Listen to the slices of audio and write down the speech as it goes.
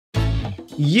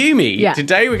Yumi,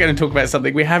 today we're going to talk about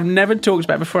something we have never talked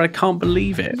about before. I can't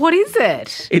believe it. What is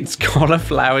it? It's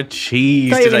cauliflower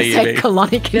cheese today, Yumi.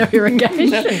 Colonic irrigation.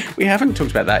 No, we haven't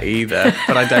talked about that either,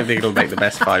 but I don't think it'll make the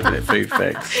best 5-minute food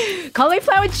fix.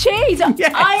 Cauliflower cheese.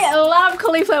 Yes. I love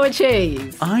cauliflower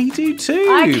cheese. I do too.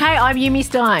 Okay, I'm Yumi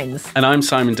Steins. And I'm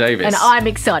Simon Davis. And I'm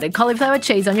excited. Cauliflower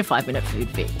cheese on your 5-minute food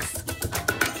fix.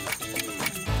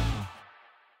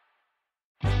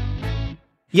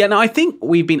 Yeah, no, I think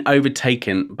we've been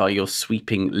overtaken by your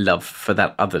sweeping love for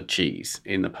that other cheese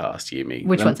in the past, Yumi.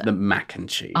 Which one's that? The mac and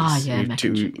cheese. Oh, yeah, mac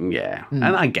and cheese. Yeah, and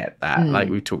I get that. Like,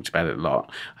 we've talked about it a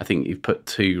lot. I think you've put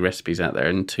 2 recipes out there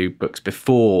and 2 books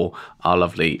before our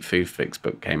lovely Food Fix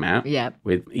book came out. Yep.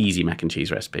 With easy mac and cheese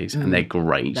recipes, and they're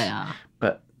great. They are.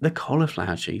 But the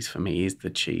cauliflower cheese, for me, is the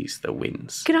cheese that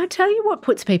wins. Can I tell you what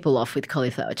puts people off with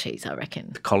cauliflower cheese, I reckon?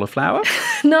 The cauliflower?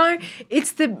 No,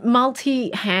 it's the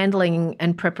multi-handling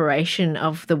and preparation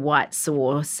of the white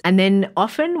sauce. And then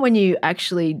often when you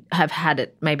actually have had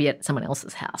it maybe at someone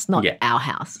else's house, not our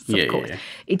house, of course,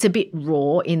 it's a bit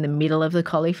raw in the middle of the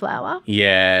cauliflower.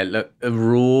 Yeah, look,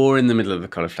 raw in the middle of the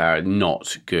cauliflower,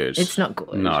 not good. It's not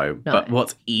good. No, but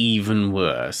what's even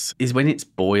worse is when it's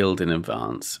boiled in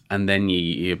advance and then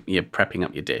you're prepping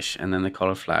up your dish and then the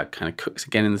cauliflower kind of cooks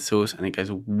again in the sauce and it goes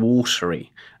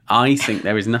watery. I think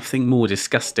there is nothing more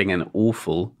disgusting and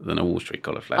awful than a watery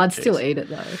cauliflower I'd cheese. still eat it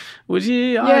though. Would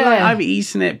you? Yeah. I've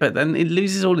eaten it, but then it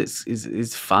loses all its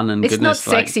fun and it's goodness. It's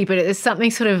not sexy, but there's something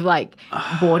sort of like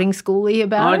boarding schooly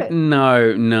about it.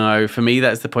 No. For me,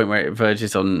 that's the point where it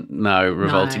verges on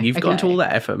revolting. No, You've gone to all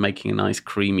that effort making a nice,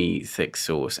 creamy, thick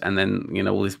sauce, and then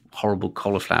all this horrible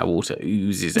cauliflower water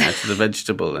oozes out of the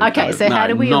vegetable. And how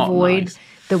do we avoid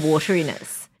the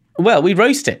wateriness? Well, we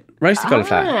roast it. Roast the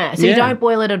cauliflower. So you don't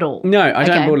boil it at all? No, I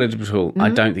don't boil it at all. I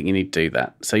don't think you need to do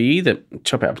that. So you either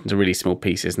chop it up into really small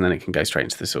pieces and then it can go straight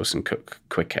into the sauce and cook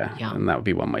quicker. Yum. And that would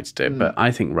be one way to do it. But I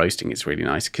think roasting is really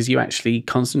nice because you actually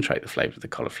concentrate the flavour of the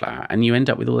cauliflower and you end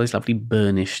up with all those lovely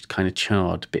burnished kind of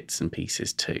charred bits and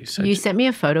pieces too. So you sent me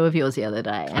a photo of yours the other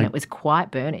day and it was quite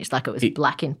burnished, like it was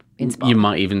black in spot. You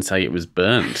might even say it was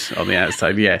burnt on the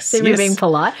outside, yes. So you're being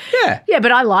polite? Yeah. Yeah,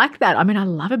 but I like that. I mean, I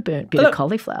love a burnt bit of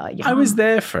cauliflower. Yum. I was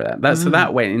there for that. So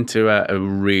that went into a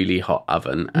really hot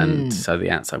oven and so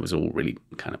the outside was all really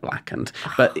kind of blackened.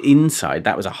 But inside,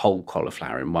 that was a whole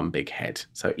cauliflower in one big head.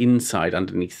 So inside,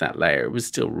 underneath that layer, it was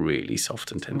still really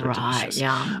soft and tender and delicious.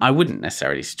 Yum. I wouldn't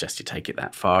necessarily suggest you take it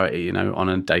that far, on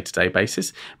a day-to-day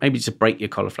basis. Maybe just break your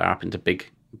cauliflower up into big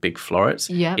florets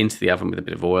into the oven with a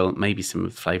bit of oil, maybe some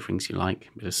of the flavourings you like.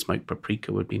 A bit of smoked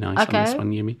paprika would be nice on this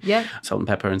one, Yumi. Yeah. Salt and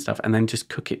pepper and stuff. And then just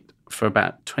cook it for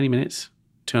about 20 minutes.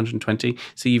 220.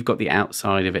 So you've got the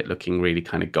outside of it looking really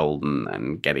kind of golden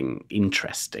and getting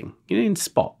interesting. In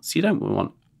spots. You don't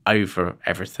want over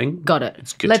everything. Got it.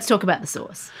 It's good. Let's talk about the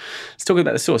sauce. Let's talk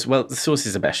about the sauce. Well, the sauce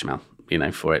is a bechamel,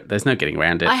 for it. There's no getting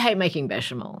around it. I hate making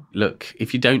bechamel. Look,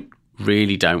 if you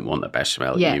really don't want the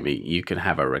bechamel, Yumi, you can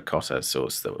have a ricotta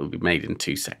sauce that will be made in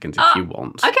 2 seconds if you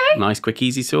want. Okay. Nice, quick,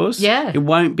 easy sauce. Yeah. It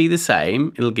won't be the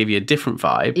same. It'll give you a different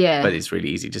vibe. Yeah. But it's really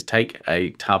easy. Just take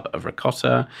a tub of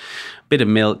ricotta, bit of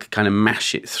milk, kind of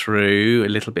mash it through, a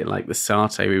little bit like the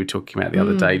satay we were talking about the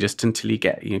other day, just until you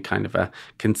get kind of a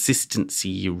consistency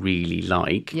you really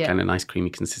like, kind of nice creamy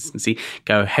consistency.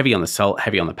 Go heavy on the salt,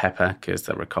 heavy on the pepper, because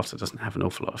the ricotta doesn't have an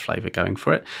awful lot of flavour going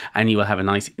for it. And you will have a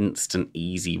nice, instant,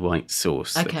 easy white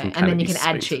sauce. Okay, and then you can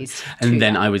add cheese. And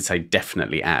then I would say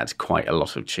definitely add quite a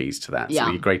lot of cheese to that. So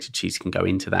your grated cheese can go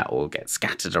into that or get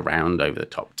scattered around over the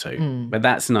top too. But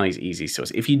that's a nice, easy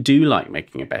sauce. If you do like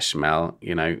making a bechamel,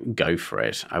 go for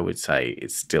it. I would say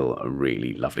it's still a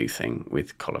really lovely thing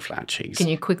with cauliflower cheese. Can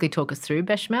you quickly talk us through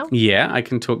bechamel? Yeah, I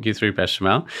can talk you through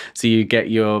bechamel. So you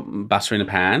get your butter in a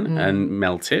pan and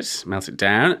melt it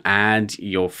down, add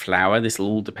your flour. This will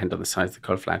all depend on the size of the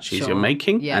cauliflower cheese you're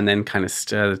making, and then kind of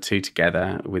stir the two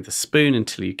together with a spoon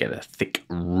until you get a thick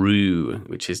roux,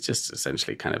 which is just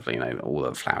essentially kind of, all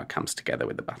the flour comes together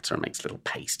with the butter and makes a little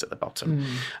paste at the bottom.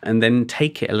 And then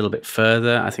take it a little bit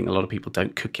further. I think a lot of people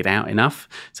don't cook it out enough,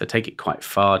 so take it quite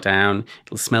far down.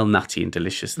 It'll smell nutty and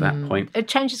delicious at that point. It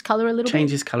changes colour a little bit?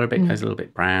 Changes colour a bit, goes a little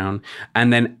bit brown.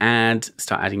 And then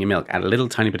start adding your milk. Add a little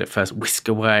tiny bit at first, whisk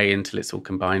away until it's all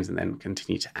combined, and then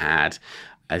continue to add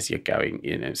as you're going,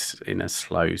 in a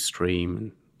slow stream,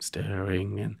 and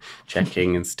stirring and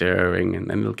checking and stirring, and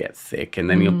then it'll get thick, and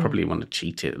then you'll probably want to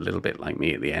cheat it a little bit like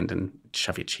me at the end and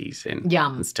shove your cheese in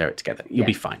and stir it together. You'll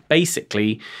be fine.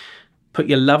 Basically, put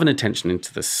your love and attention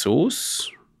into the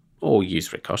sauce, or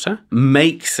use ricotta.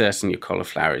 Make certain your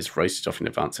cauliflower is roasted off in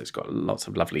advance so it's got lots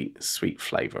of lovely sweet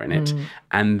flavour in it.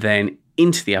 And then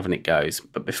into the oven it goes.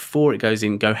 But before it goes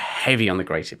in, go heavy on the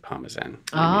grated Parmesan.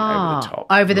 Over the top.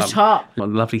 Over the top. A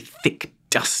lovely thick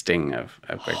dusting of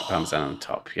grated Parmesan on the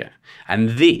top, yeah.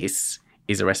 And this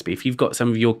is a recipe. If you've got some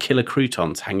of your killer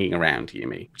croutons hanging around,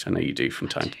 Yumi, which I know you do from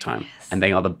time to time, and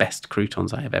they are the best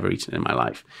croutons I have ever eaten in my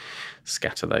life,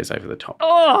 scatter those over the top.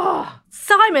 Oh,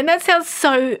 Simon, that sounds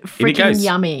so freaking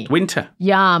yummy. Winter.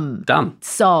 Yum. Done.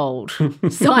 Sold.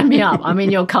 Sign me up. I'm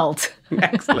in your cult.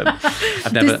 Excellent.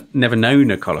 I've never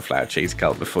known a cauliflower cheese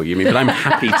cult before, Yumi, but I'm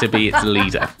happy to be its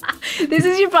leader. This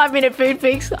is your 5-minute food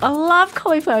fix. I love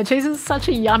cauliflower cheese. It's such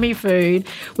a yummy food.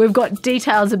 We've got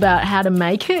details about how to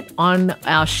make it on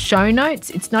our show notes.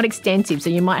 It's not extensive, so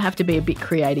you might have to be a bit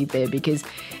creative there because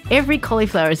every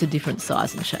cauliflower is a different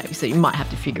size and shape, so you might have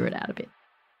to figure it out a bit.